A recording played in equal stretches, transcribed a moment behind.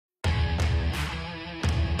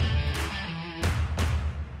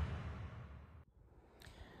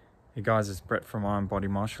Hey guys, it's Brett from Iron Body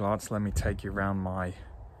Martial Arts. Let me take you around my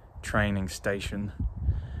training station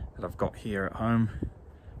that I've got here at home.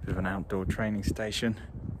 Bit of an outdoor training station.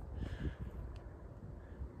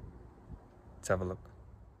 Let's have a look.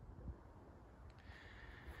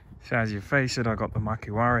 So as you face it, I got the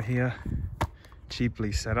Makiwara here,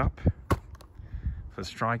 cheaply set up for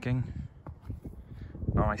striking.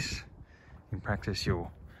 Nice. You can practice your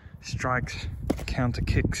strikes, counter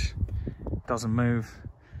kicks, doesn't move.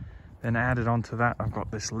 Then added onto that, I've got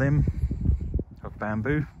this limb of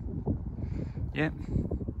bamboo. Yeah.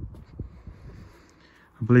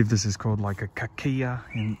 I believe this is called like a kakia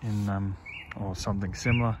or something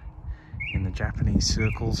similar in the Japanese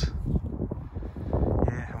circles.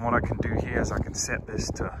 Yeah, and what I can do here is I can set this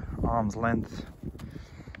to arm's length,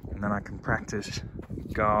 and then I can practice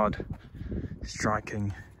guard,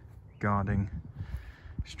 striking, guarding,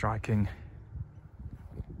 striking,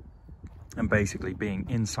 and basically being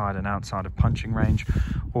inside and outside of punching range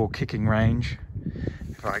or kicking range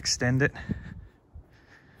if I extend it.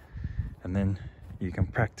 And then you can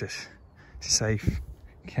practice safe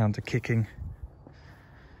counter kicking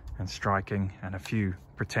and striking and a few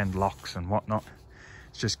pretend locks and whatnot.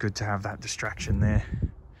 It's just good to have that distraction there.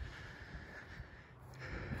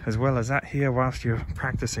 As well as that, here whilst you're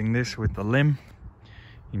practicing this with the limb,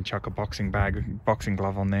 you can chuck a boxing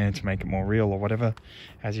glove on there to make it more real or whatever.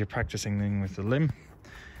 As you're practicing then with the limb,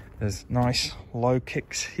 there's nice low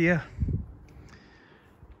kicks here,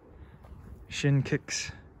 shin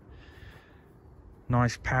kicks,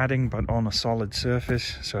 nice padding but on a solid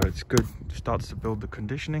surface, so it's good, starts to build the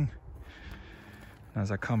conditioning.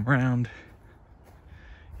 As I come round,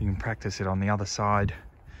 you can practice it on the other side,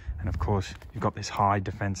 and of course you've got this high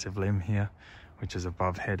defensive limb here which is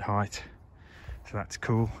above head height. So that's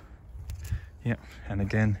cool. Yep, and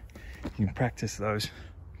again, you can practice those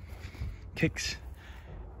kicks.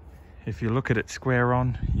 If you look at it square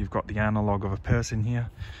on, you've got the analog of a person here.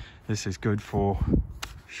 This is good for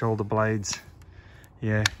shoulder blades.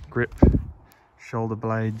 Yeah, grip, shoulder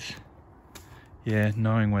blades. Yeah,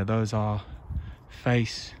 knowing where those are.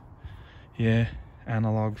 Face. Yeah,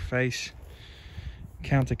 analog face.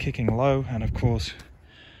 Counter kicking low, and of course,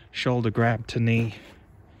 shoulder grab to knee.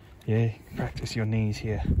 Yeah, practice your knees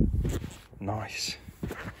here. Nice.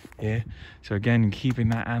 Yeah, so again, keeping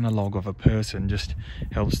that analog of a person just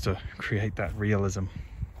helps to create that realism.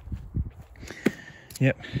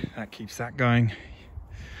 Yep, that keeps that going.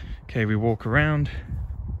 Okay, we walk around.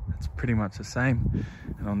 That's pretty much the same.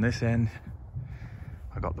 And on this end,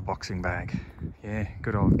 I got the boxing bag. Yeah,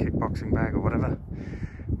 good old kickboxing bag or whatever.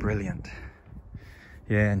 Brilliant.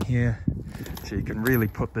 Yeah, and here, so you can really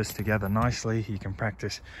put this together nicely. You can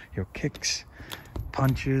practice your kicks,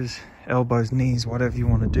 punches, elbows, knees, whatever you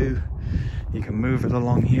want to do. You can move it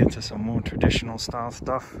along here to some more traditional style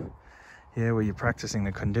stuff. Yeah, where you're practicing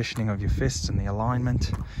the conditioning of your fists and the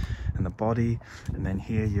alignment and the body. And then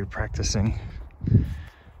here you're practicing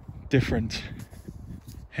different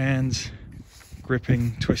hands,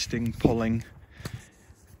 gripping, twisting, pulling,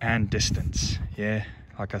 and distance. Yeah,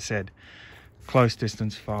 like I said, close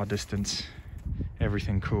distance, far distance,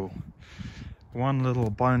 everything cool. One little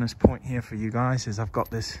bonus point here for you guys is I've got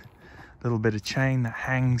this little bit of chain that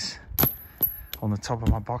hangs on the top of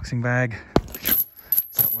my boxing bag,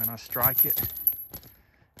 so that when I strike it,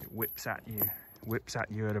 it whips at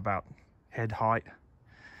you at about head height,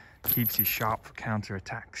 keeps you sharp for counter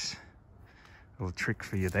attacks. Little trick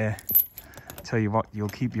for you there. Tell you what, you'll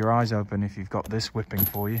keep your eyes open if you've got this whipping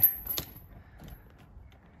for you.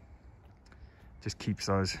 Just keeps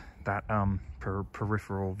that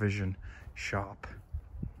peripheral vision sharp.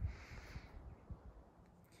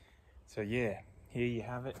 So yeah, here you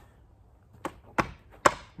have it.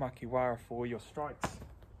 Makiwara for your strikes.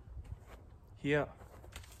 Here,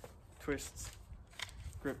 twists,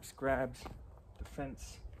 grips, grabs,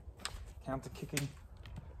 defense, counter kicking.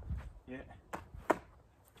 Yeah.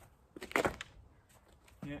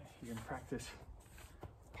 Yeah, you can practice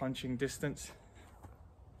punching distance.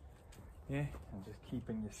 Yeah, and just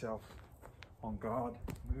keeping yourself on guard,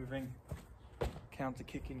 moving, counter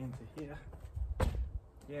kicking into here.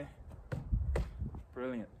 Yeah,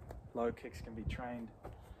 brilliant. Low kicks can be trained,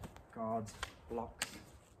 guards, blocks,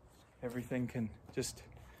 everything can just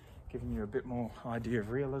giving you a bit more idea of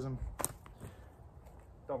realism.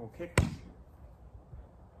 Double kicks.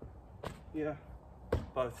 Yeah,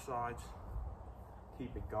 both sides.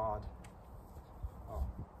 Keep it guard. Oh.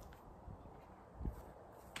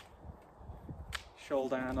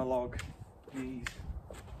 Shoulder analog, knees,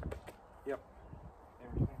 yep,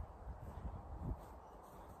 everything.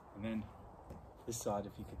 And then this side,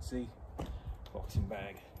 if you could see, boxing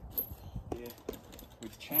bag, yeah,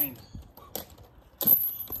 with chain.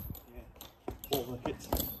 Yeah, all the hits.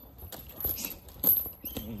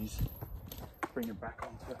 Ease. Bring it back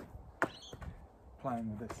onto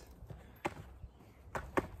playing with this.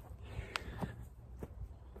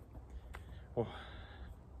 Or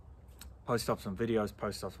post up some videos,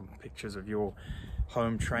 post up some pictures of your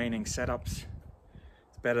home training setups.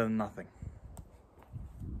 It's better than nothing.